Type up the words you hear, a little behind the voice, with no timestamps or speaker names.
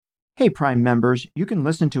Hey, Prime members, you can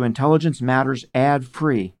listen to Intelligence Matters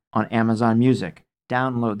ad-free on Amazon Music.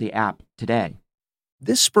 Download the app today.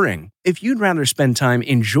 This spring, if you'd rather spend time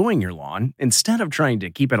enjoying your lawn instead of trying to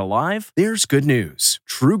keep it alive, there's good news.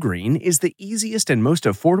 TruGreen is the easiest and most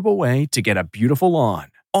affordable way to get a beautiful lawn.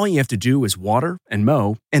 All you have to do is water and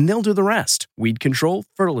mow, and they'll do the rest. Weed control,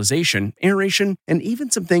 fertilization, aeration, and even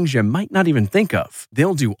some things you might not even think of.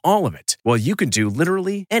 They'll do all of it, while you can do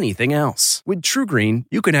literally anything else. With TruGreen,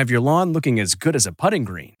 you can have your lawn looking as good as a putting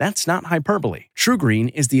green. That's not hyperbole.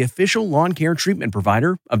 TruGreen is the official lawn care treatment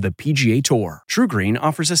provider of the PGA Tour. TruGreen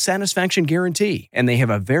offers a satisfaction guarantee, and they have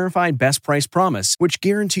a verified best price promise, which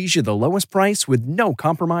guarantees you the lowest price with no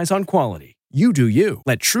compromise on quality. You do you.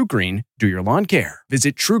 Let TruGreen do your lawn care.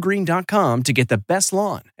 Visit TruGreen.com to get the best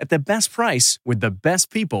lawn at the best price with the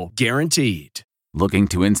best people guaranteed. Looking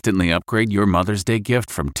to instantly upgrade your Mother's Day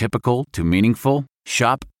gift from typical to meaningful?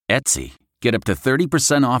 Shop Etsy. Get up to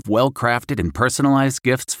 30% off well-crafted and personalized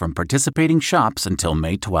gifts from participating shops until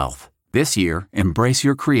May 12th. This year, embrace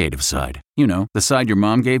your creative side. You know, the side your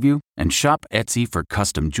mom gave you. And shop Etsy for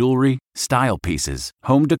custom jewelry, style pieces,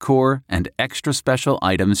 home decor, and extra special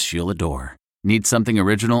items she'll adore. Need something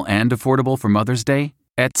original and affordable for Mother's Day?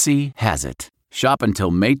 Etsy has it. Shop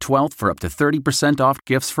until May 12th for up to 30% off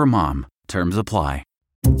gifts for mom. Terms apply.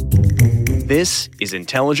 This is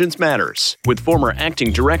Intelligence Matters with former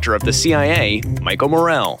acting director of the CIA, Michael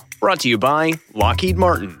Morell. Brought to you by Lockheed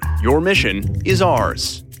Martin. Your mission is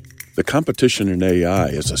ours. The competition in AI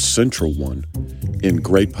is a central one in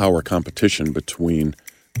great power competition between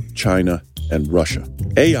China and Russia.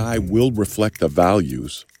 AI will reflect the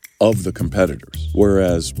values of the competitors,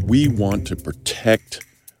 whereas we want to protect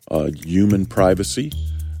human privacy.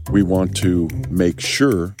 We want to make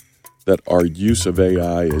sure that our use of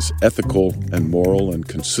AI is ethical and moral and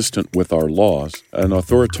consistent with our laws. An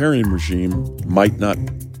authoritarian regime might not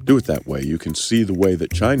do it that way. You can see the way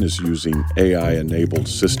that China's using AI-enabled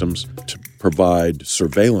systems to provide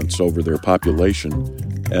surveillance over their population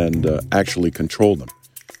and actually control them.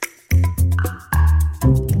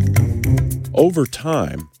 Over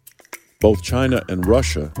time, both China and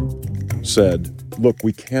Russia said, look,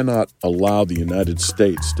 we cannot allow the United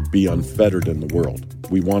States to be unfettered in the world.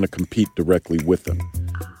 We want to compete directly with them.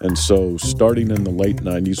 And so starting in the late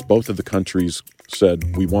 90s, both of the countries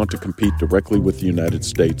said, we want to compete directly with the United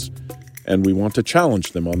States, and we want to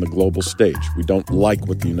challenge them on the global stage. We don't like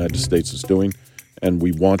what the United States is doing, and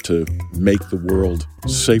we want to make the world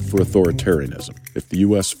safe for authoritarianism. If the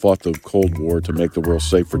U.S. fought the Cold War to make the world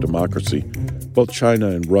safe for democracy, both China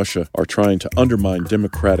and Russia are trying to undermine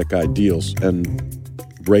democratic ideals and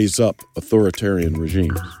raise up authoritarian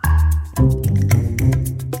regimes.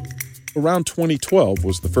 Around 2012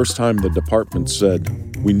 was the first time the department said,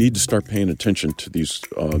 we need to start paying attention to these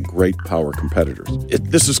great power competitors.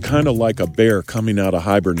 This is kind of like a bear coming out of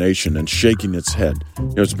hibernation and shaking its head.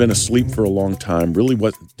 It's been asleep for a long time,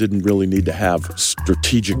 didn't really need to have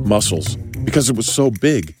strategic muscles because it was so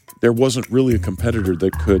big. There wasn't really a competitor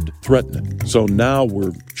that could threaten it. So now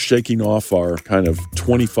we're shaking off our kind of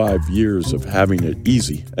 25 years of having it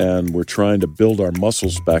easy, and we're trying to build our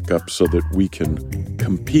muscles back up so that we can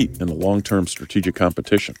compete in a long-term strategic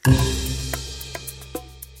competition.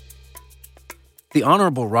 The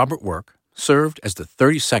Honorable Robert Work served as the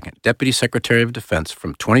 32nd Deputy Secretary of Defense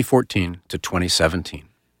from 2014 to 2017.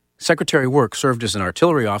 Secretary Work served as an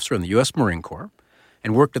artillery officer in the U.S. Marine Corps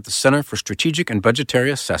and worked at the Center for Strategic and Budgetary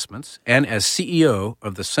Assessments and as CEO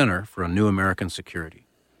of the Center for a New American Security.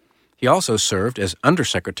 He also served as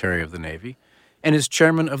Undersecretary of the Navy and is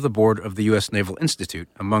chairman of the board of the U.S. Naval Institute,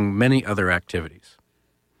 among many other activities.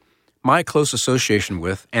 My close association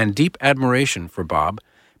with and deep admiration for Bob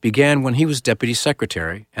began when he was Deputy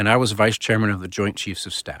Secretary and I was Vice Chairman of the Joint Chiefs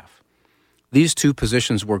of Staff. These two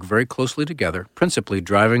positions work very closely together, principally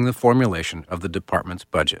driving the formulation of the department's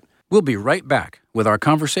budget. We'll be right back with our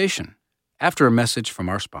conversation after a message from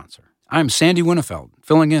our sponsor. I'm Sandy Winnefeld,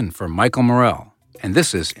 filling in for Michael Morell, and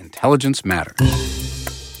this is Intelligence Matters.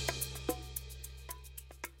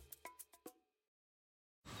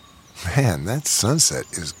 Man, that sunset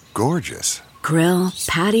is gorgeous. Grill,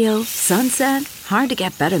 patio, sunset. Hard to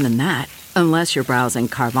get better than that. Unless you're browsing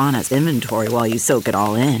Carvana's inventory while you soak it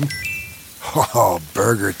all in. Oh,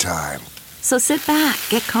 burger time. So sit back,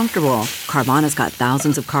 get comfortable. Carvana's got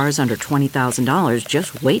thousands of cars under $20,000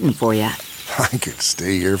 just waiting for you. I could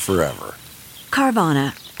stay here forever.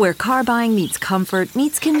 Carvana, where car buying meets comfort,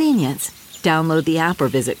 meets convenience. Download the app or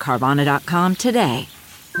visit Carvana.com today.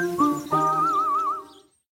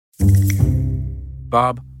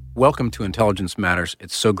 Bob, welcome to Intelligence Matters.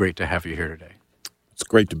 It's so great to have you here today. It's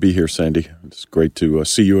great to be here, Sandy. It's great to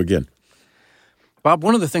see you again. Bob,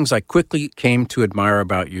 one of the things I quickly came to admire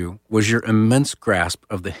about you was your immense grasp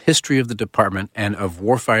of the history of the department and of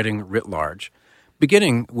warfighting writ large,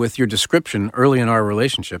 beginning with your description early in our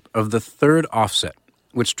relationship of the third offset,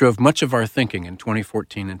 which drove much of our thinking in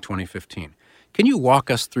 2014 and 2015. Can you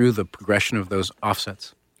walk us through the progression of those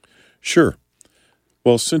offsets? Sure.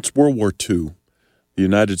 Well, since World War II, the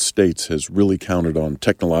United States has really counted on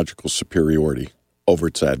technological superiority over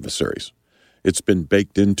its adversaries. It's been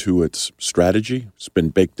baked into its strategy. It's been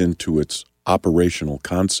baked into its operational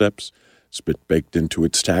concepts. It's been baked into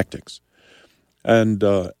its tactics. And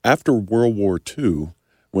after World War II,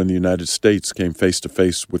 when the United States came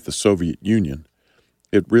face-to-face with the Soviet Union,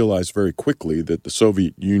 it realized very quickly that the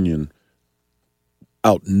Soviet Union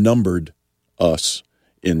outnumbered us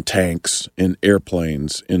in tanks, in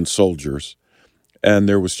airplanes, in soldiers, and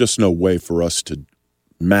there was just no way for us to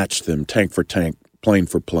match them tank for tank, plane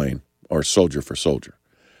for plane, or soldier for soldier.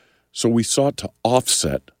 So we sought to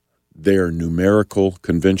offset their numerical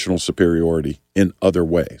conventional superiority in other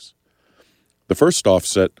ways. The first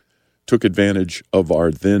offset took advantage of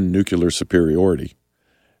our then nuclear superiority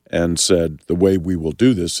and said the way we will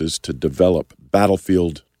do this is to develop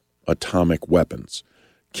battlefield atomic weapons,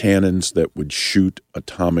 cannons that would shoot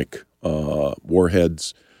atomic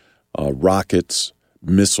warheads, rockets,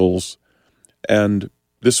 missiles, and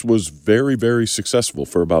this was very, very successful.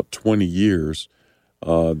 For about 20 years,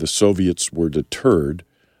 the Soviets were deterred,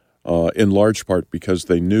 in large part because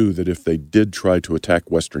they knew that if they did try to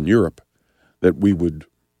attack Western Europe, that we would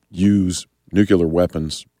use nuclear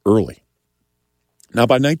weapons early. Now,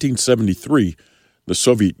 by 1973, the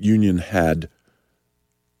Soviet Union had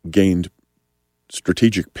gained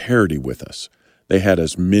strategic parity with us. They had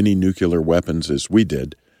as many nuclear weapons as we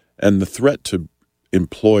did, and the threat to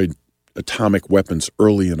employ atomic weapons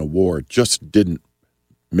early in a war just didn't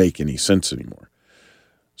make any sense anymore.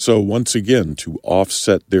 So once again, to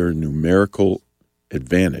offset their numerical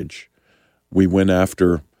advantage, we went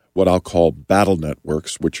after what I'll call battle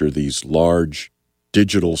networks, which are these large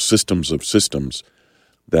digital systems of systems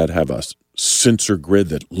that have a sensor grid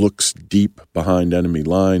that looks deep behind enemy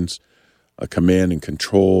lines, a command and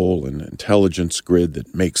control and intelligence grid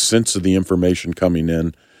that makes sense of the information coming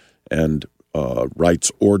in and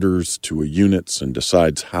writes orders to units and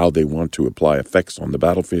decides how they want to apply effects on the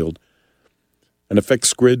battlefield. An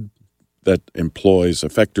effects grid that employs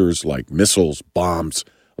effectors like missiles, bombs,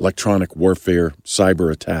 electronic warfare,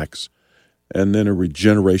 cyber attacks, and then a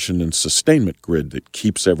regeneration and sustainment grid that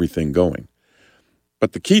keeps everything going.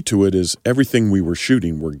 But the key to it is everything we were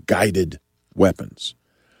shooting were guided weapons,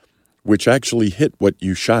 which actually hit what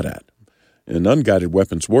you shot at. In unguided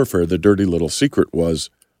weapons warfare, the dirty little secret was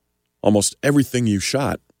almost everything you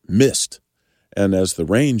shot missed. And as the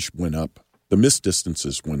range went up, the miss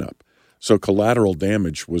distances went up. So collateral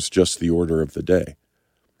damage was just the order of the day.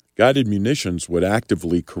 Guided munitions would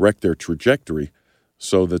actively correct their trajectory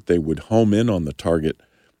so that they would home in on the target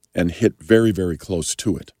and hit very, very close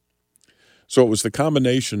to it. So it was the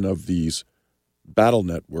combination of these battle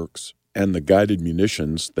networks and the guided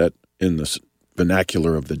munitions that, in the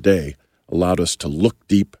vernacular of the day, allowed us to look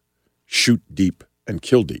deep, shoot deep, and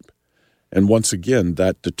kill deep. And once again,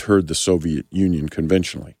 that deterred the Soviet Union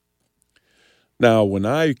conventionally. Now, when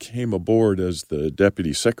I came aboard as the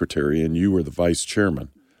deputy secretary and you were the vice chairman,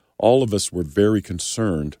 all of us were very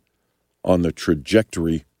concerned on the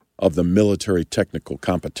trajectory of the military technical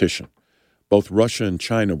competition. Both Russia and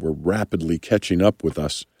China were rapidly catching up with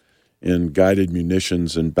us in guided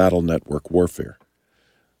munitions and battle network warfare.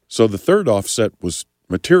 So the third offset was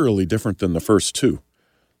materially different than the first two.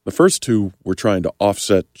 The first two were trying to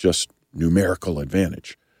offset just numerical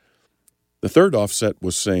advantage. The third offset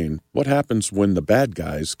was saying, what happens when the bad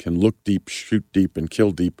guys can look deep, shoot deep, and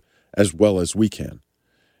kill deep as well as we can?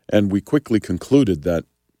 And we quickly concluded that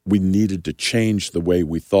we needed to change the way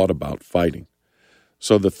we thought about fighting.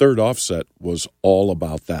 So the third offset was all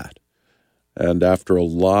about that. And after a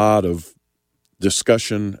lot of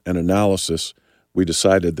discussion and analysis, we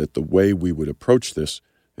decided that the way we would approach this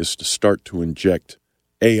is to start to inject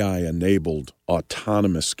AI-enabled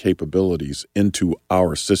autonomous capabilities into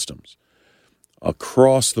our systems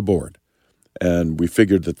across the board. And we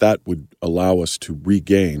figured that that would allow us to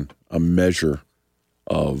regain a measure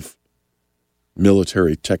of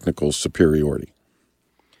military technical superiority.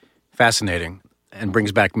 Fascinating, and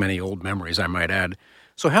brings back many old memories, I might add.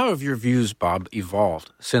 So how have your views, Bob,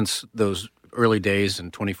 evolved since those early days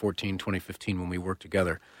in 2014, 2015 when we worked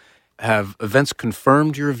together? Have events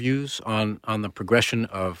confirmed your views on the progression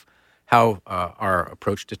of how our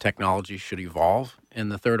approach to technology should evolve in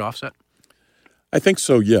the third offset? I think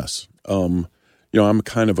so, yes. I'm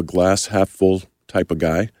kind of a glass half full type of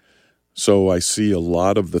guy. So I see a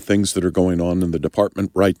lot of the things that are going on in the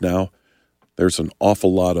department right now. There's an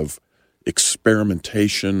awful lot of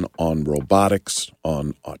experimentation on robotics,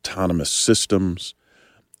 on autonomous systems.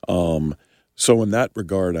 So in that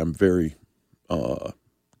regard, I'm very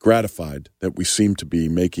gratified that we seem to be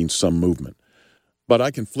making some movement. But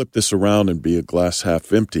I can flip this around and be a glass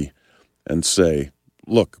half empty and say,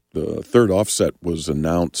 look, the third offset was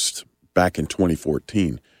announced back in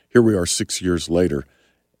 2014. Here we are 6 years later,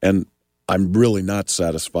 and I'm really not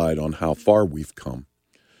satisfied on how far we've come.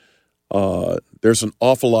 There's an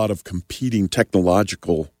awful lot of competing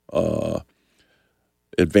technological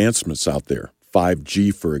advancements out there.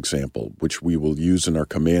 5G, for example, which we will use in our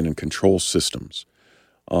command and control systems.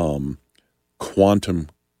 Quantum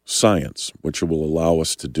science, which will allow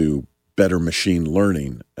us to do better machine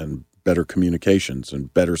learning and better communications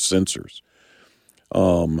and better sensors.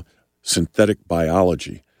 Synthetic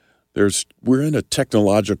biology. We're in a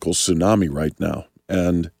technological tsunami right now,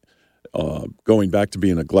 and going back to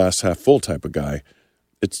being a glass half full type of guy,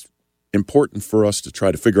 it's important for us to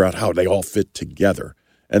try to figure out how they all fit together.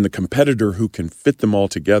 And the competitor who can fit them all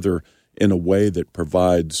together in a way that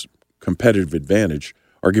provides competitive advantage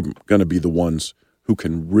are going to be the ones who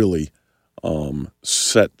can really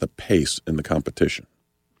set the pace in the competition.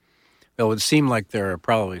 Well, it would seem like there are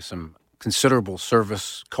probably some considerable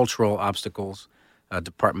service cultural obstacles,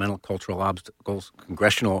 departmental cultural obstacles,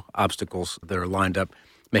 congressional obstacles that are lined up,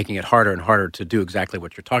 making it harder and harder to do exactly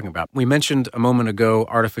what you're talking about. We mentioned a moment ago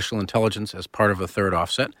artificial intelligence as part of a third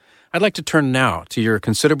offset. I'd like to turn now to your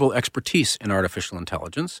considerable expertise in artificial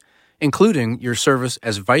intelligence, including your service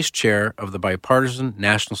as vice chair of the Bipartisan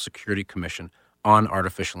National Security Commission on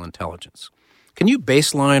Artificial Intelligence. Can you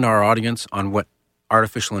baseline our audience on what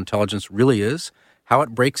artificial intelligence really is, how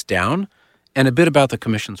it breaks down, and a bit about the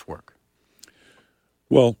commission's work?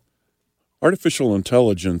 Well, artificial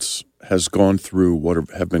intelligence has gone through what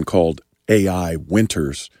have been called AI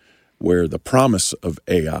winters, where the promise of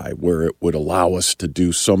AI, where it would allow us to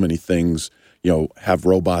do so many things, have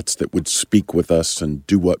robots that would speak with us and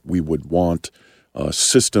do what we would want,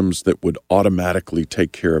 systems that would automatically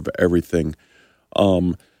take care of everything.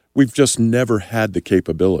 We've just never had the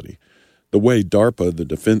capability. The way DARPA, the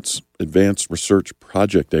Defense Advanced Research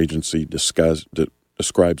Project Agency, describes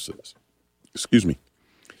this,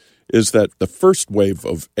 is that the first wave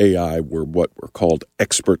of AI were what were called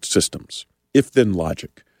expert systems, if-then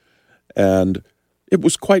logic. And it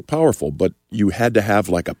was quite powerful, but you had to have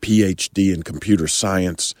like a PhD in computer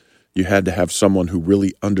science. You had to have someone who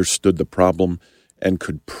really understood the problem and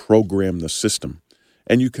could program the system.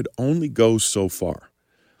 And you could only go so far.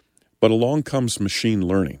 But along comes machine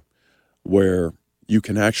learning, where you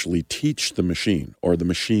can actually teach the machine, or the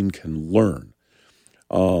machine can learn.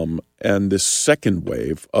 And this second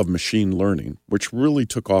wave of machine learning, which really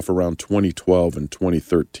took off around 2012 and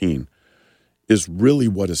 2013, is really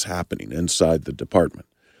what is happening inside the department.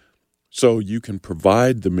 So you can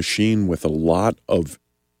provide the machine with a lot of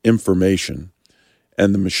information,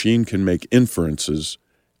 and the machine can make inferences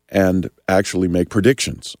and actually make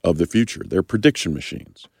predictions of the future. They're prediction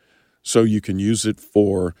machines. So you can use it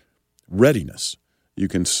for readiness. You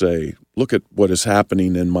can say, look at what is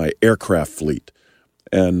happening in my aircraft fleet,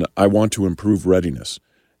 and I want to improve readiness.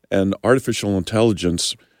 And artificial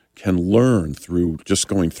intelligence can learn through just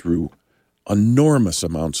going through enormous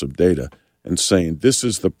amounts of data and saying, this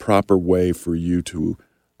is the proper way for you to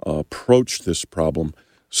approach this problem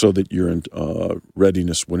so that your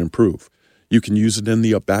readiness would improve. You can use it in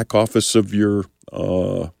the back office of your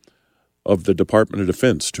of the Department of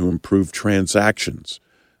Defense to improve transactions.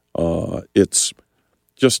 It's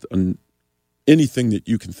just anything that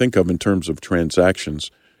you can think of in terms of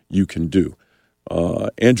transactions you can do.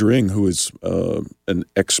 Andrew Ng, who is an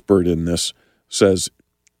expert in this, says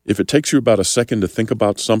if it takes you about a second to think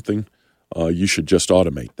about something, you should just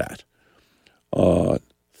automate that.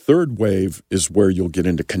 Third wave is where you'll get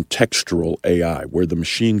into contextual AI, where the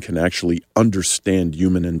machine can actually understand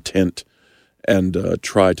human intent and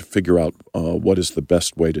try to figure out what is the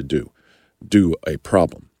best way to do a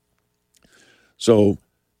problem. So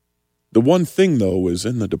the one thing, though, is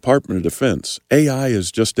in the Department of Defense, AI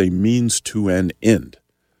is just a means to an end.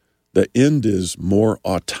 The end is more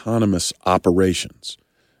autonomous operations.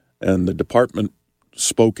 And the department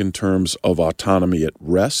spoke in terms of autonomy at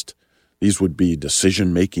rest. These would be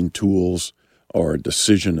decision-making tools or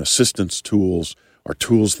decision assistance tools or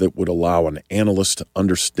tools that would allow an analyst to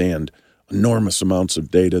understand enormous amounts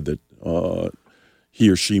of data that he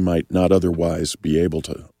or she might not otherwise be able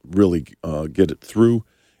to really get it through.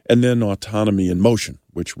 And then autonomy in motion,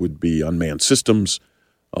 which would be unmanned systems,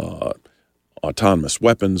 autonomous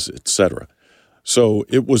weapons, etc. So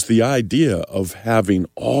it was the idea of having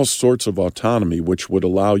all sorts of autonomy, which would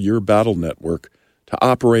allow your battle network to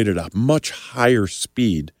operate at a much higher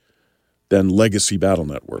speed than legacy battle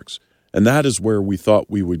networks. And that is where we thought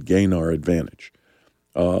we would gain our advantage.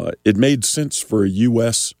 It made sense for a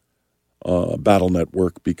U.S. Battle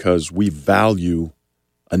network because we value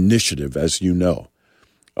initiative, as you know.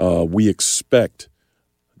 We expect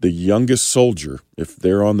the youngest soldier, if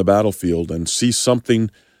they're on the battlefield and see something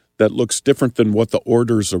that looks different than what the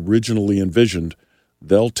orders originally envisioned,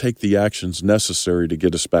 they'll take the actions necessary to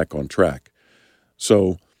get us back on track.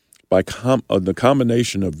 So by the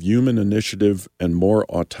combination of human initiative and more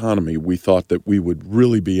autonomy, we thought that we would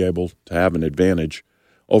really be able to have an advantage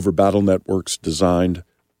over battle networks designed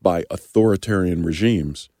by authoritarian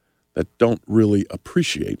regimes that don't really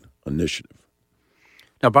appreciate initiative.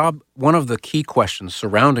 Now, Bob, one of the key questions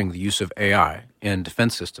surrounding the use of AI in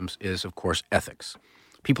defense systems is, of course, ethics.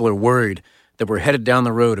 People are worried that we're headed down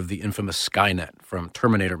the road of the infamous Skynet from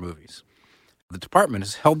Terminator movies. The department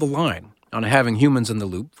has held the line on having humans in the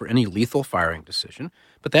loop for any lethal firing decision,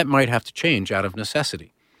 but that might have to change out of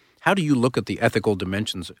necessity. How do you look at the ethical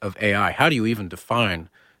dimensions of AI? How do you even define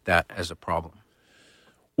that as a problem?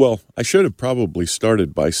 Well, I should have probably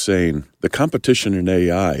started by saying the competition in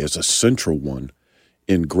AI is a central one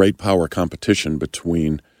in great power competition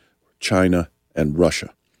between China and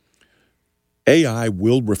Russia. AI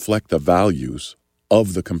will reflect the values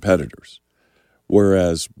of the competitors,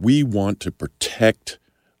 whereas we want to protect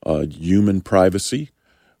human privacy,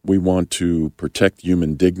 we want to protect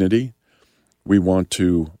human dignity, we want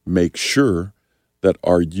to make sure that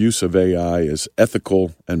our use of AI is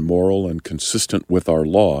ethical and moral and consistent with our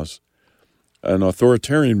laws. An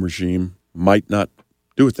authoritarian regime might not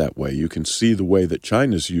do it that way. You can see the way that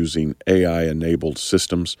China's using AI-enabled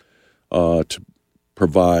systems to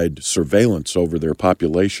provide surveillance over their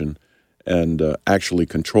population and actually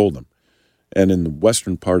control them. And in the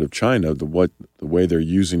western part of China, the way they're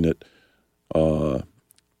using it on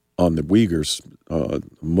the Uyghurs,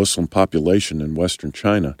 Muslim population in western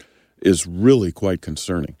China, is really quite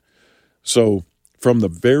concerning. So from the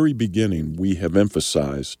very beginning, we have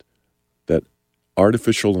emphasized that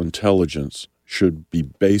artificial intelligence should be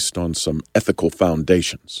based on some ethical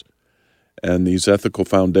foundations. And these ethical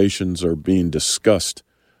foundations are being discussed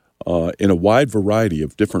in a wide variety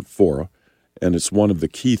of different fora, and it's one of the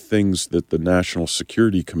key things that the National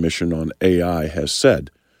Security Commission on AI has said.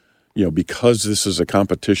 You know, because this is a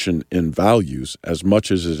competition in values as much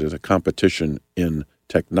as it is a competition in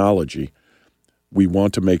technology, we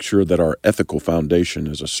want to make sure that our ethical foundation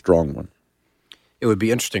is a strong one. It would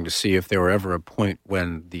be interesting to see if there were ever a point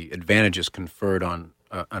when the advantages conferred on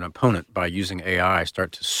an opponent by using AI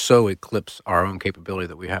start to so eclipse our own capability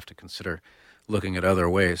that we have to consider looking at other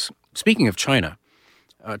ways. Speaking of China,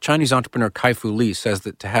 Chinese entrepreneur Kai-Fu Lee says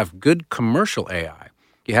that to have good commercial AI,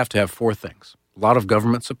 you have to have four things: a lot of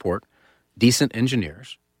government support, decent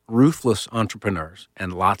engineers, ruthless entrepreneurs,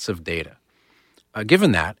 and lots of data.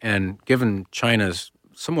 Given that, and given China's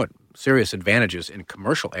somewhat serious advantages in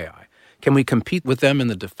commercial AI, can we compete with them in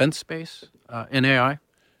the defense space in AI?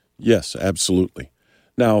 Yes, absolutely.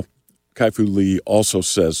 Now, Kai-Fu Lee also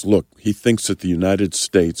says, look, he thinks that the United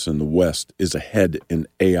States and the West is ahead in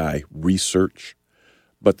AI research,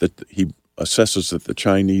 but that he assesses that the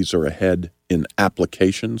Chinese are ahead in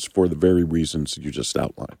applications for the very reasons you just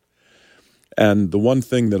outlined. And the one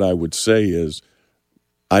thing that I would say is,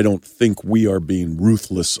 I don't think we are being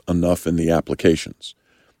ruthless enough in the applications.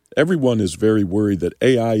 Everyone is very worried that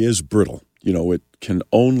AI is brittle. You know, it can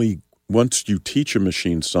only, once you teach a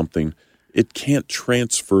machine something, it can't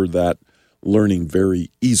transfer that learning very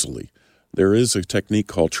easily. There is a technique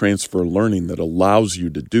called transfer learning that allows you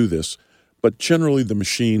to do this, but generally the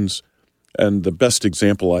machines, and the best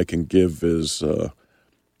example I can give is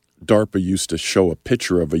DARPA used to show a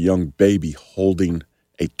picture of a young baby holding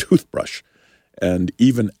a toothbrush. And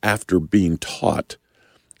even after being taught,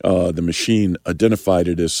 the machine identified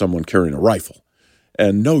it as someone carrying a rifle.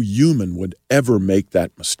 And no human would ever make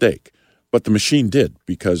that mistake. But the machine did,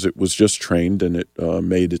 because it was just trained and it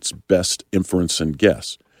made its best inference and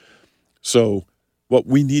guess. So what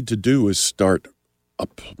we need to do is start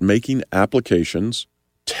making applications,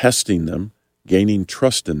 testing them, gaining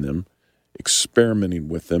trust in them, experimenting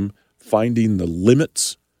with them, finding the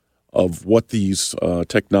limits of what these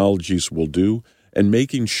technologies will do, and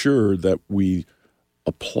making sure that we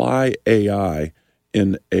apply AI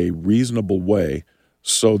in a reasonable way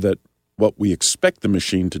so that what we expect the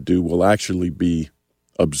machine to do will actually be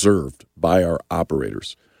observed by our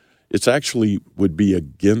operators. It's actually would be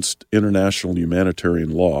against international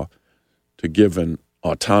humanitarian law to give an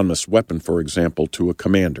autonomous weapon, for example, to a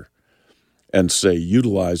commander. and say,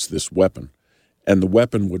 utilize this weapon. And the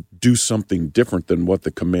weapon would do something different than what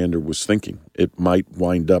the commander was thinking. It might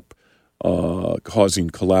wind up causing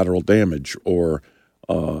collateral damage or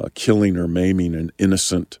killing or maiming an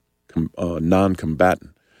innocent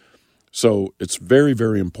non-combatant. So it's very,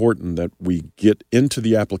 very important that we get into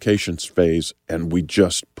the applications phase and we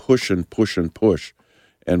just push and push and push.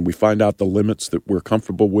 And we find out the limits that we're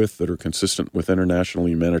comfortable with that are consistent with international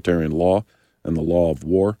humanitarian law and the law of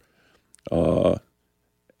war.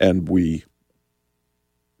 And we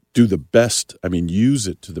do the best, use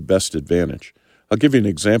it to the best advantage. I'll give you an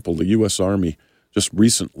example. The U.S. Army just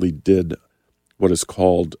recently did what is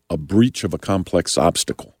called a breach of a complex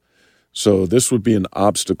obstacle. So this would be an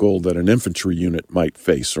obstacle that an infantry unit might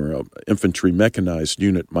face or an infantry mechanized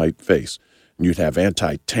unit might face. And you'd have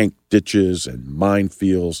anti-tank ditches and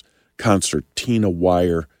minefields, concertina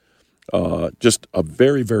wire, just a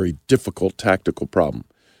very, very difficult tactical problem.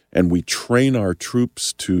 And we train our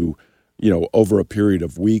troops to, over a period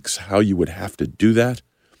of weeks, how you would have to do that.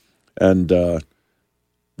 And the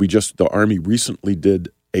Army recently did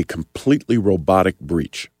a completely robotic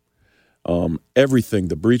breach.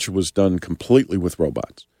 The breach was done completely with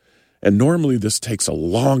robots. And normally this takes a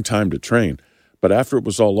long time to train. But after it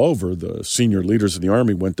was all over, the senior leaders of the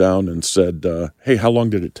Army went down and said, hey, how long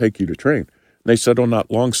did it take you to train? And they said, oh,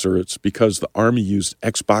 not long, sir. It's because the Army used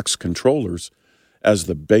Xbox controllers as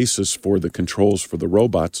the basis for the controls for the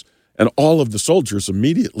robots. And all of the soldiers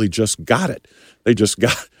immediately just got it. They just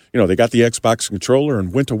got, they got the Xbox controller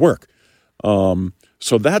and went to work.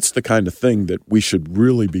 So that's the kind of thing that we should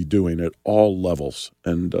really be doing at all levels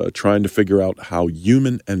and trying to figure out how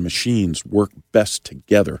human and machines work best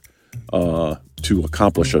together to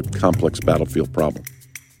accomplish a complex battlefield problem.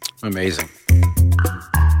 Amazing.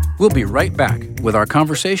 We'll be right back with our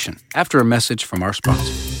conversation after a message from our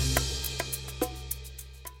sponsor.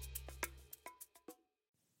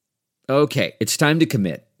 Okay, it's time to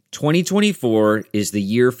commit. 2024 is the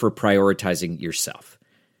year for prioritizing yourself.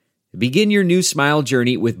 Begin your new smile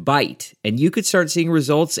journey with Byte, and you could start seeing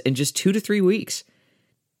results in just 2 to 3 weeks.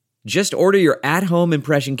 Just order your at-home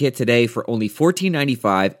impression kit today for only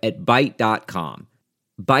 $14.95 at Byte.com.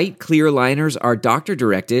 Byte clear liners are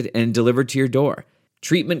doctor-directed and delivered to your door.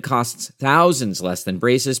 Treatment costs thousands less than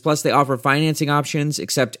braces, plus they offer financing options,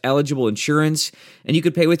 accept eligible insurance, and you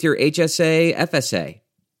could pay with your HSA, FSA.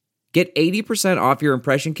 Get 80% off your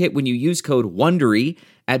impression kit when you use code WONDERY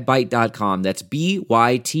at Byte.com. That's BYTE.com.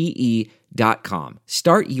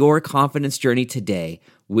 Start your confidence journey today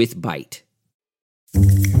with Byte.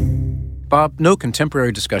 Bob, no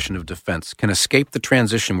contemporary discussion of defense can escape the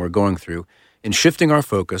transition we're going through in shifting our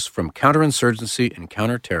focus from counterinsurgency and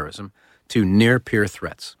counterterrorism to near-peer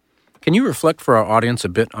threats. Can you reflect for our audience a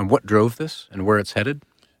bit on what drove this and where it's headed?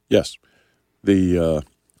 Yes. The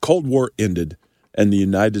Cold War ended, and the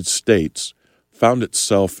United States found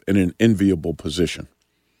itself in an enviable position.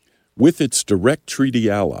 With its direct treaty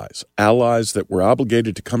allies that were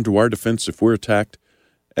obligated to come to our defense if we're attacked,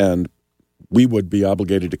 and we would be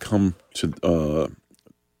obligated to come to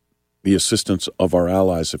the assistance of our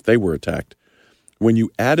allies if they were attacked. When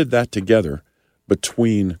you added that together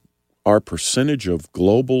between our percentage of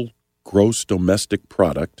global gross domestic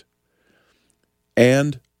product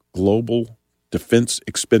and global defense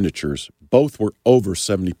expenditures, both were over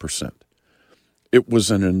 70%. It was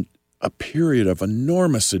a period of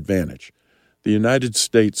enormous advantage. The United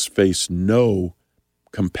States faced no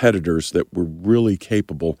competitors that were really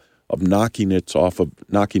capable of knocking it off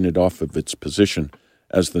of its position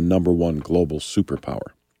as the number one global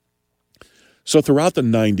superpower. So throughout the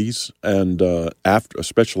 90s and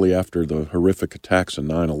especially after the horrific attacks on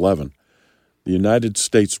 9/11, the United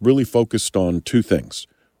States really focused on two things: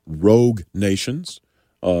 rogue nations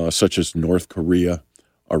such as North Korea,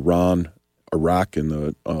 Iran, Iraq in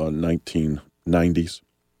the 1990s,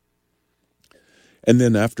 and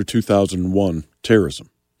then after 2001, terrorism.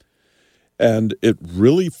 And it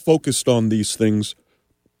really focused on these things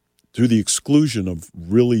to the exclusion of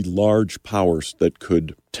really large powers that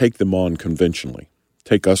could take us on conventionally.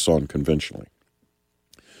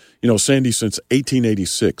 Sandy, since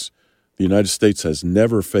 1886, the United States has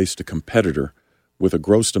never faced a competitor with a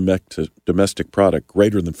gross domestic product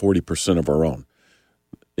greater than 40% of our own.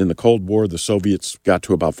 In the Cold War, the Soviets got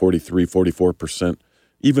to about 43, 44%.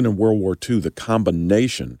 Even in World War II, the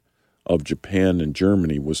combination of Japan and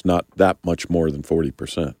Germany was not that much more than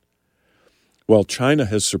 40%. Well, China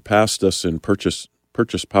has surpassed us in purchasing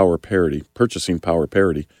power parity,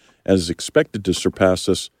 and is expected to surpass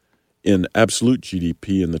us in absolute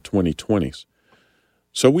GDP in the 2020s.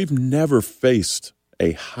 So we've never faced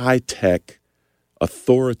a high-tech,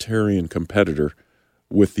 authoritarian competitor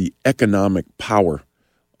with the economic power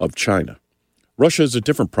of China. Russia is a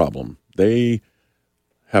different problem. They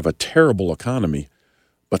have a terrible economy,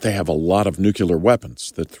 but they have a lot of nuclear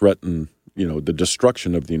weapons that threaten, the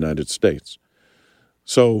destruction of the United States.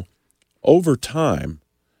 So over time,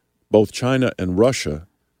 both China and Russia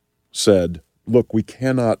said, look, we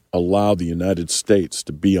cannot allow the United States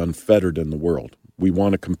to be unfettered in the world. We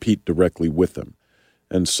want to compete directly with them.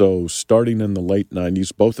 And so starting in the late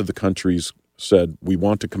 90s, both of the countries said, we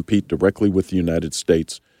want to compete directly with the United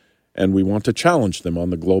States, and we want to challenge them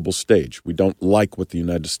on the global stage. We don't like what the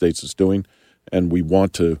United States is doing, and we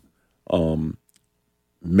want to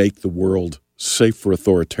make the world safe for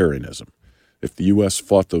authoritarianism. If the U.S.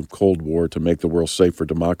 fought the Cold War to make the world safe for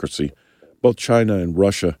democracy, both China and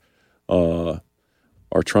Russia are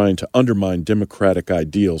trying to undermine democratic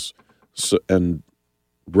ideals and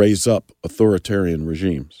raise up authoritarian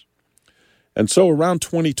regimes. And so around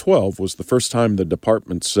 2012 was the first time the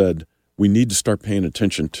department said, we need to start paying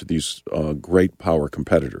attention to these great power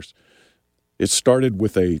competitors. It started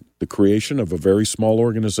with the creation of a very small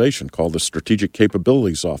organization called the Strategic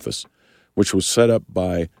Capabilities Office, which was set up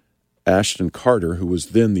by Ashton Carter, who was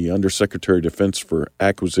then the Undersecretary of Defense for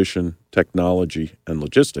Acquisition, Technology, and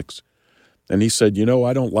Logistics. And he said,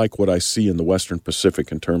 I don't like what I see in the Western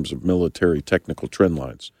Pacific in terms of military technical trend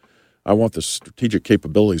lines. I want the Strategic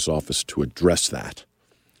Capabilities Office to address that.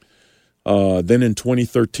 Then in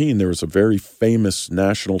 2013, there was a very famous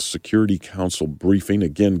National Security Council briefing,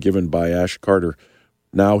 again given by Ash Carter.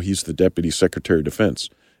 Now he's the Deputy Secretary of Defense.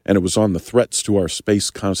 And it was on the threats to our space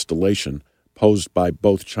constellation posed by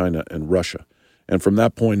both China and Russia. And from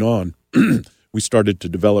that point on, we started to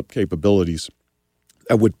develop capabilities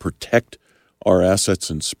that would protect our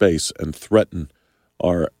assets in space and threaten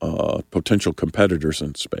our potential competitors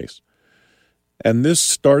in space. And this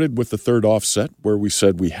started with the third offset, where we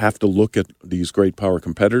said we have to look at these great power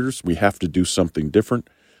competitors. We have to do something different.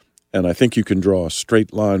 And I think you can draw a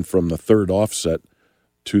straight line from the third offset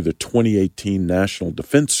to the 2018 National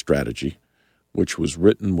Defense Strategy, which was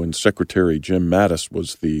written when Secretary Jim Mattis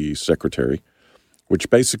was the secretary, which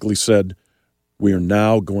basically said we are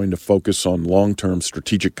now going to focus on long-term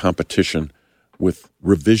strategic competition with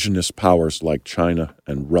revisionist powers like China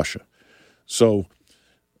and Russia. So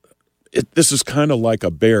this is kind of like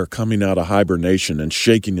a bear coming out of hibernation and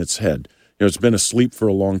shaking its head. It's been asleep for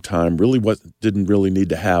a long time, didn't really need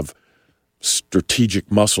to have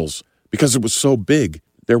strategic muscles because it was so big,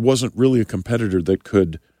 there wasn't really a competitor that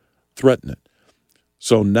could threaten it.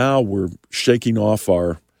 So now we're shaking off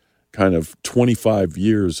our kind of 25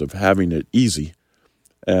 years of having it easy,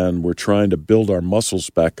 and we're trying to build our muscles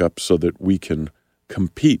back up so that we can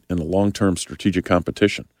compete in a long-term strategic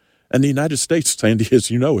competition. And the United States, Sandy, as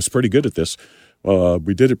you know, is pretty good at this.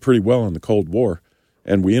 We did it pretty well in the Cold War,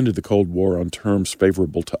 and we ended the Cold War on terms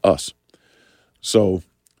favorable to us. So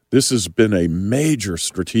this has been a major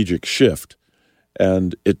strategic shift,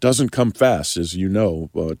 and it doesn't come fast, as you know.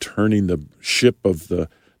 Turning the ship of the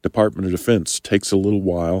Department of Defense takes a little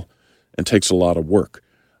while and takes a lot of work.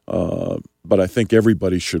 But I think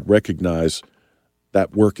everybody should recognize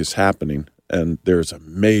that work is happening, and there's a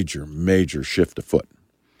major, major shift afoot.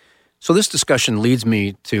 So this discussion leads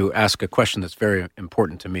me to ask a question that's very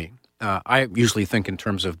important to me. I usually think in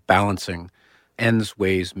terms of balancing ends,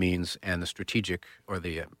 ways, means, and the strategic or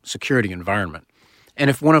the security environment. And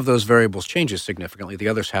if one of those variables changes significantly, the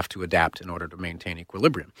others have to adapt in order to maintain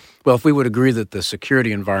equilibrium. Well, if we would agree that the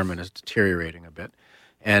security environment is deteriorating a bit,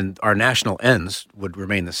 and our national ends would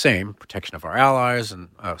remain the same, protection of our allies and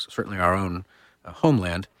certainly our own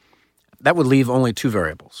homeland, that would leave only two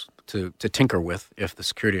variables to tinker with if the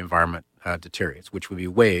security environment deteriorates, which would be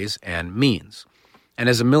ways and means. And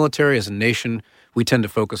as a military, as a nation, we tend to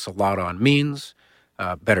focus a lot on means,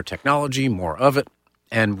 better technology, more of it,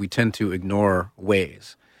 and we tend to ignore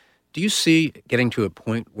ways. Do you see getting to a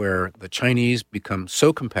point where the Chinese become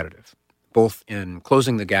so competitive, both in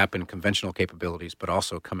closing the gap in conventional capabilities, but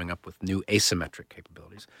also coming up with new asymmetric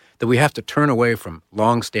capabilities, that we have to turn away from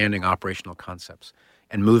long-standing operational concepts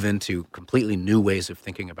and move into completely new ways of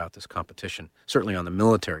thinking about this competition, certainly on the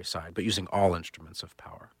military side, but using all instruments of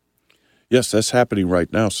power? Yes, that's happening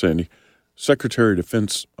right now, Sandy. Secretary of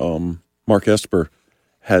Defense Mark Esper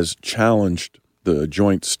has challenged the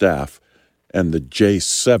Joint Staff and the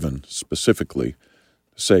J7 specifically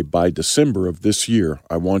to say, by December of this year,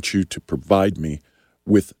 I want you to provide me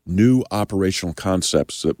with new operational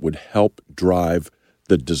concepts that would help drive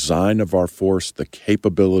the design of our force, the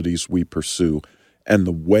capabilities we pursue, and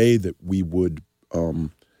the way that we would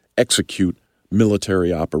execute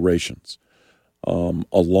military operations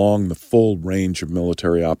along the full range of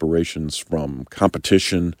military operations, from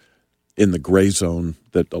competition, in the gray zone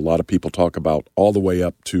that a lot of people talk about, all the way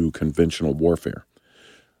up to conventional warfare.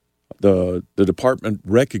 The department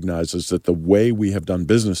recognizes that the way we have done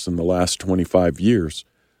business in the last 25 years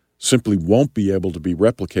simply won't be able to be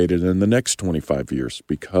replicated in the next 25 years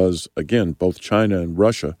because, again, both China and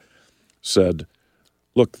Russia said,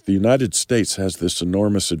 look, the United States has this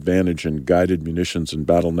enormous advantage in guided munitions and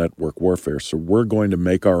battle network warfare, so we're going to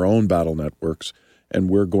make our own battle networks, and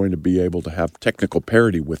we're going to be able to have technical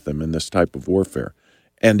parity with them in this type of warfare.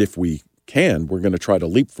 And if we can, we're going to try to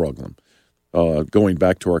leapfrog them. Going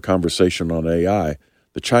back to our conversation on AI,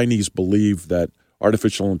 the Chinese believe that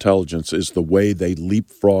artificial intelligence is the way they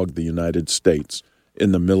leapfrog the United States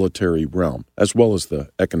in the military realm, as well as the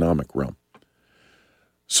economic realm.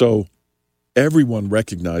 So everyone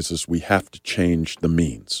recognizes we have to change the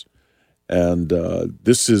means. And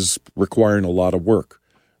this is requiring a lot of work.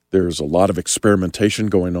 There's a lot of experimentation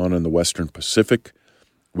going on in the Western Pacific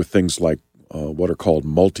with things like what are called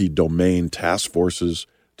multi-domain task forces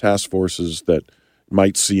that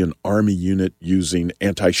might see an Army unit using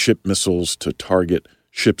anti-ship missiles to target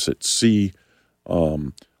ships at sea,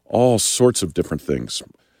 all sorts of different things.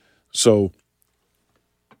 So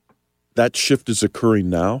that shift is occurring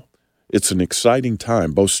now. It's an exciting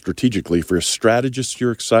time, both strategically. If you're a strategist,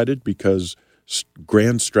 you're excited because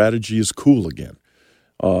grand strategy is cool again.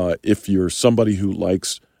 If you're somebody who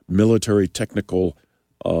likes military technical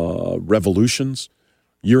revolutions,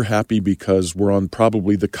 you're happy because we're on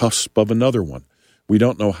probably the cusp of another one. We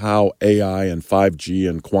don't know how AI and 5G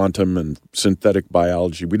and quantum and synthetic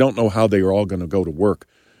biology, we don't know how they are all going to go to work,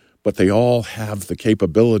 but they all have the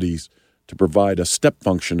capabilities to provide a step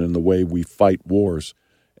function in the way we fight wars,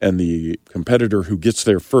 and the competitor who gets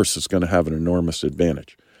there first is going to have an enormous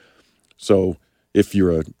advantage. So if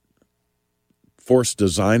you're a force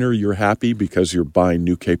designer, you're happy because you're buying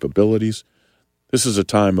new capabilities. This is a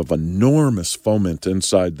time of enormous foment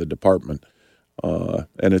inside the department,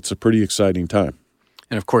 and it's a pretty exciting time.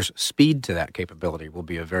 And, of course, speed to that capability will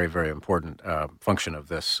be a very, very important function of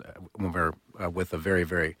this when we're with a very,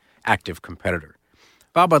 very active competitor.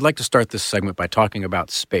 Bob, I'd like to start this segment by talking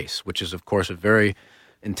about space, which is, of course, a very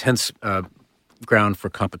intense ground for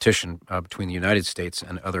competition between the United States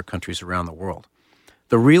and other countries around the world.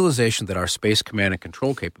 The realization that our space command and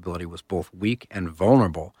control capability was both weak and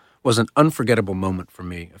vulnerable was an unforgettable moment for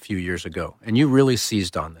me a few years ago, and you really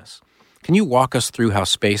seized on this. Can you walk us through how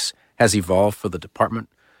space has evolved for the department,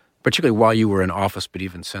 particularly while you were in office, but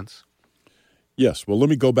even since? Yes. Well, let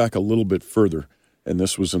me go back a little bit further, and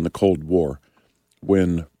this was in the Cold War,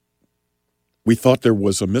 when we thought there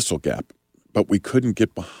was a missile gap, but we couldn't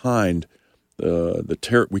get behind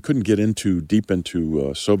we couldn't get deep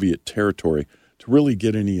into Soviet territory to really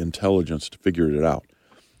get any intelligence to figure it out.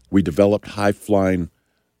 We developed high-flying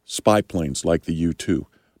spy planes like the U-2,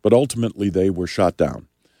 but ultimately they were shot down.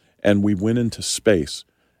 And we went into space.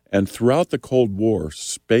 And throughout the Cold War,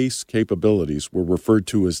 space capabilities were referred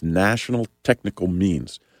to as national technical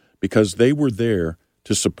means because they were there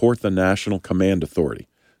to support the National Command Authority,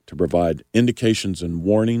 to provide indications and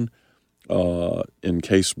warning in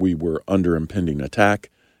case we were under impending attack,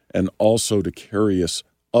 and also to carry us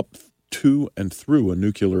up to and through a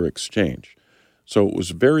nuclear exchange. So it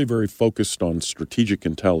was very, very focused on strategic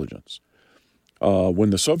intelligence. When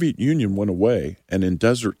the Soviet Union went away, and in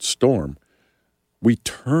Desert Storm, we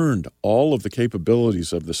turned all of the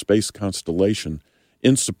capabilities of the space constellation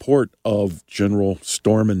in support of General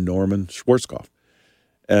Stormin Norman Schwarzkopf.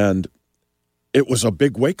 And it was a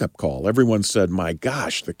big wake-up call. Everyone said, my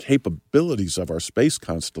gosh, the capabilities of our space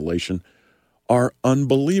constellation are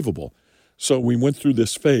unbelievable. So we went through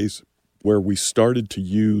this phase where we started to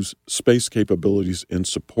use space capabilities in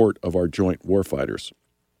support of our joint warfighters.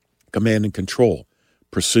 Command and control,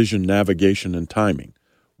 precision navigation and timing,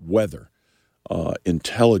 weather,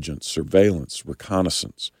 intelligence, surveillance,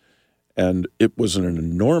 reconnaissance. And it was an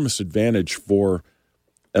enormous advantage for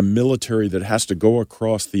a military that has to go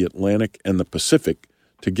across the Atlantic and the Pacific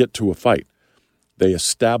to get to a fight. They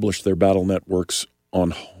establish their battle networks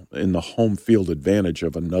in the home field advantage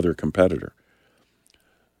of another competitor.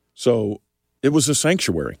 So it was a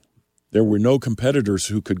sanctuary. There were no competitors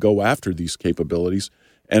who could go after these capabilities,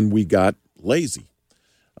 and we got lazy.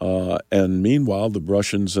 And meanwhile, the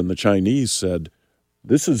Russians and the Chinese said,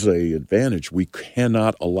 this is an advantage we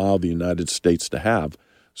cannot allow the United States to have.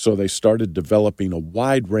 So they started developing a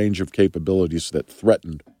wide range of capabilities that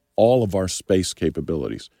threatened all of our space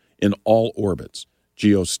capabilities in all orbits,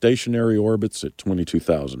 geostationary orbits at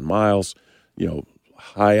 22,000 miles,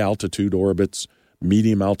 high-altitude orbits,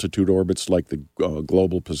 medium-altitude orbits like the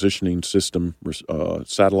Global Positioning System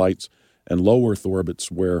satellites, and low Earth orbits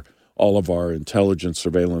where all of our intelligence,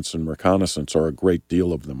 surveillance, and reconnaissance, or a great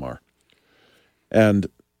deal of them are. And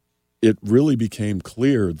it really became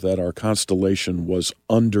clear that our constellation was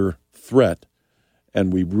under threat,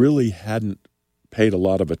 and we really hadn't paid a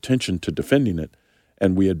lot of attention to defending it,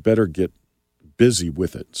 and we had better get busy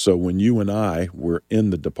with it. So when you and I were in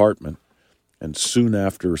the department, and soon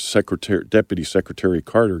after Deputy Secretary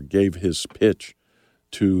Carter gave his pitch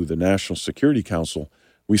to the National Security Council,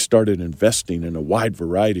 we started investing in a wide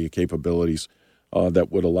variety of capabilities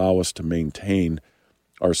that would allow us to maintain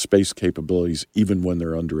our space capabilities even when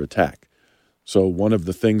they're under attack. So one of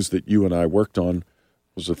the things that you and I worked on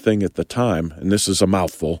was a thing at the time, and this is a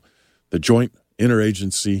mouthful, the Joint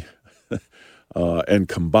Interagency and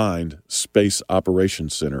Combined Space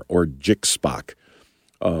Operations Center, or JICSPOC.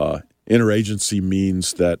 Interagency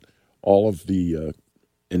means that all of the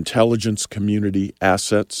intelligence community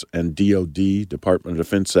assets and DoD, Department of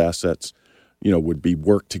Defense assets, would be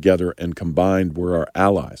worked together, and combined were our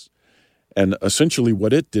allies. And essentially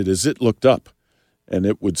what it did is it looked up and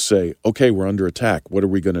it would say, okay, we're under attack. What are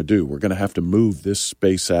we going to do? We're going to have to move this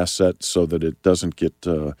space asset so that it doesn't get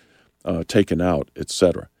taken out,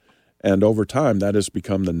 etc. And over time, that has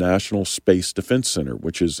become the National Space Defense Center,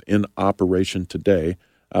 which is in operation today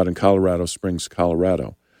out in Colorado Springs,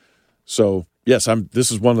 Colorado. So, yes, this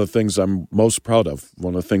is one of the things I'm most proud of,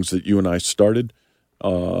 one of the things that you and I started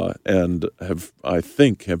and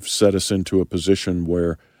have set us into a position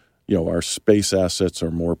where, our space assets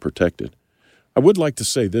are more protected. I would like to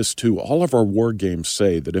say this, too. All of our war games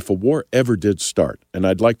say that if a war ever did start, and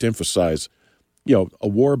I'd like to emphasize, a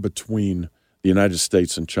war between the United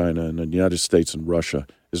States and China and the United States and Russia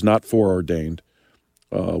is not foreordained.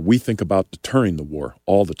 We think about deterring the war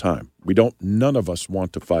all the time. None of us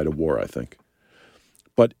want to fight a war, I think.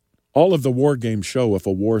 But all of the war games show if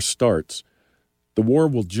a war starts, the war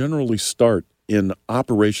will generally start in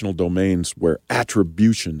operational domains where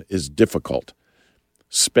attribution is difficult.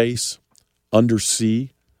 Space,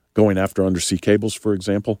 undersea, going after undersea cables, for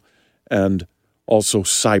example, and also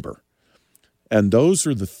cyber. And those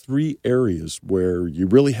are the three areas where you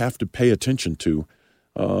really have to pay attention to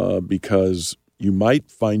because you might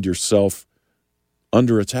find yourself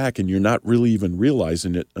under attack and you're not really even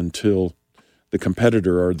realizing it until the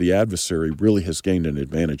competitor or the adversary really has gained an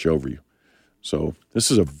advantage over you. So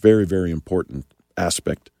this is a very, very important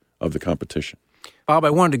aspect of the competition. Bob,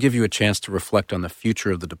 I wanted to give you a chance to reflect on the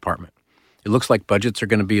future of the department. It looks like budgets are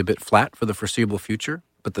going to be a bit flat for the foreseeable future,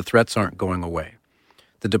 but the threats aren't going away.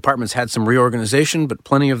 The department's had some reorganization, but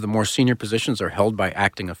plenty of the more senior positions are held by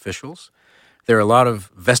acting officials. There are a lot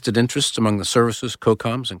of vested interests among the services,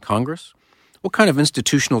 COCOMs, and Congress. What kind of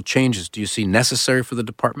institutional changes do you see necessary for the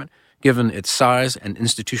department, given its size and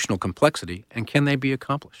institutional complexity, and can they be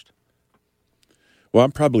accomplished? Well,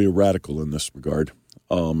 I'm probably a radical in this regard.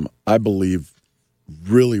 I believe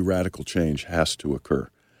really radical change has to occur.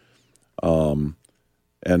 And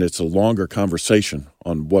it's a longer conversation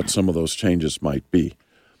on what some of those changes might be.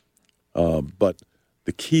 But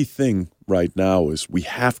the key thing right now is we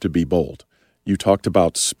have to be bold. You talked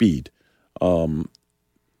about speed.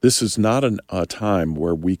 This is not a time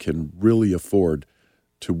where we can really afford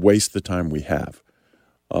to waste the time we have.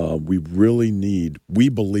 We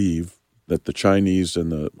believe that the Chinese and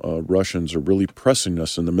the Russians are really pressing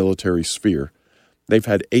us in the military sphere. They've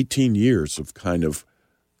had 18 years of kind of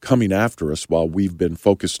coming after us while we've been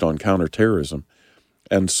focused on counterterrorism.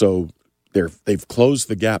 And so they've closed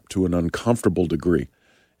the gap to an uncomfortable degree.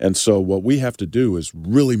 And so what we have to do is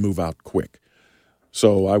really move out quick.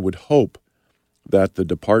 So I would hope that the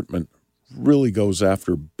department really goes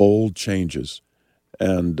after bold changes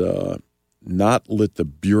and not let the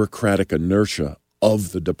bureaucratic inertia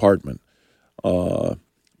of the department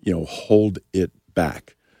hold it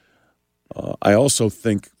back. I also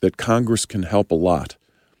think that Congress can help a lot.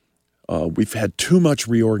 We've had too much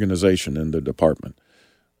reorganization in the department.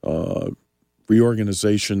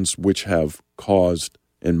 Reorganizations which have caused,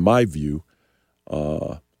 in my view,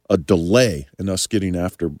 a delay in us getting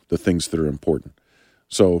after the things that are important.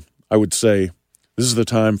 So I would say this is the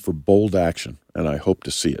time for bold action, and I hope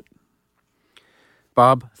to see it.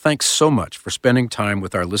 Bob, thanks so much for spending time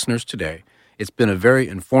with our listeners today. It's been a very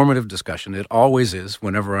informative discussion. It always is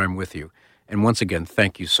whenever I'm with you. And once again,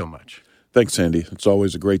 thank you so much. Thanks, Sandy. It's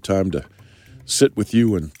always a great time to sit with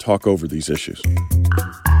you and talk over these issues.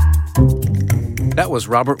 That was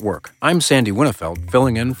Robert Work. I'm Sandy Winnefeld,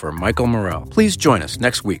 filling in for Michael Morell. Please join us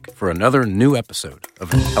next week for another new episode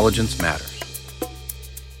of Intelligence Matters.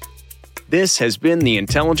 This has been the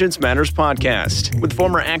Intelligence Matters podcast with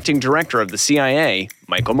former acting director of the CIA,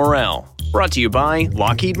 Michael Morell. Brought to you by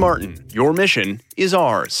Lockheed Martin. Your mission is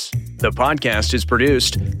ours. The podcast is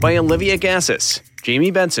produced by Olivia Gassis,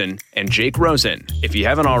 Jamie Benson, and Jake Rosen. If you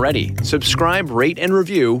haven't already, subscribe, rate, and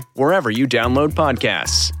review wherever you download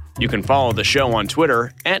podcasts. You can follow the show on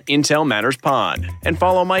Twitter at Intel Matters Pod and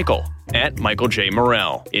follow Michael at Michael J.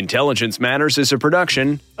 Morrell. Intelligence Matters is a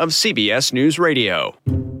production of CBS News Radio.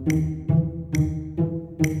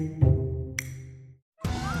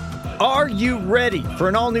 Are you ready for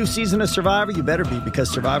an all-new season of Survivor? You better be, because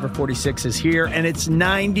Survivor 46 is here, and it's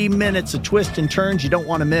 90 minutes of twists and turns you don't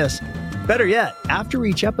want to miss. Better yet, after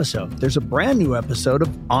each episode, there's a brand new episode of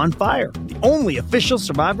On Fire, the only official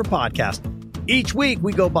Survivor podcast. Each week,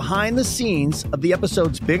 we go behind the scenes of the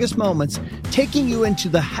episode's biggest moments, taking you into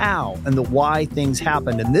the how and the why things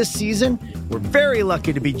happened. And this season, we're very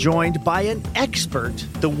lucky to be joined by an expert,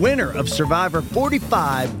 the winner of Survivor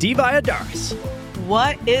 45, Dee Valladares.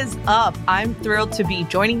 What is up? I'm thrilled to be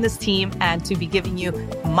joining this team and to be giving you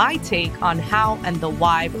my take on how and the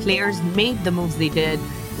why players made the moves they did,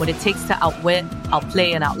 what it takes to outwit,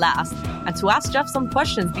 outplay, and outlast, and to ask Jeff some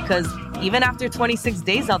questions, because even after 26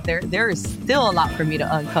 days out there, there is still a lot for me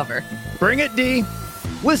to uncover. Bring it, Dee.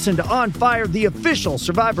 Listen to On Fire, the official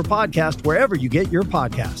Survivor podcast, wherever you get your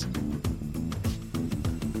podcast.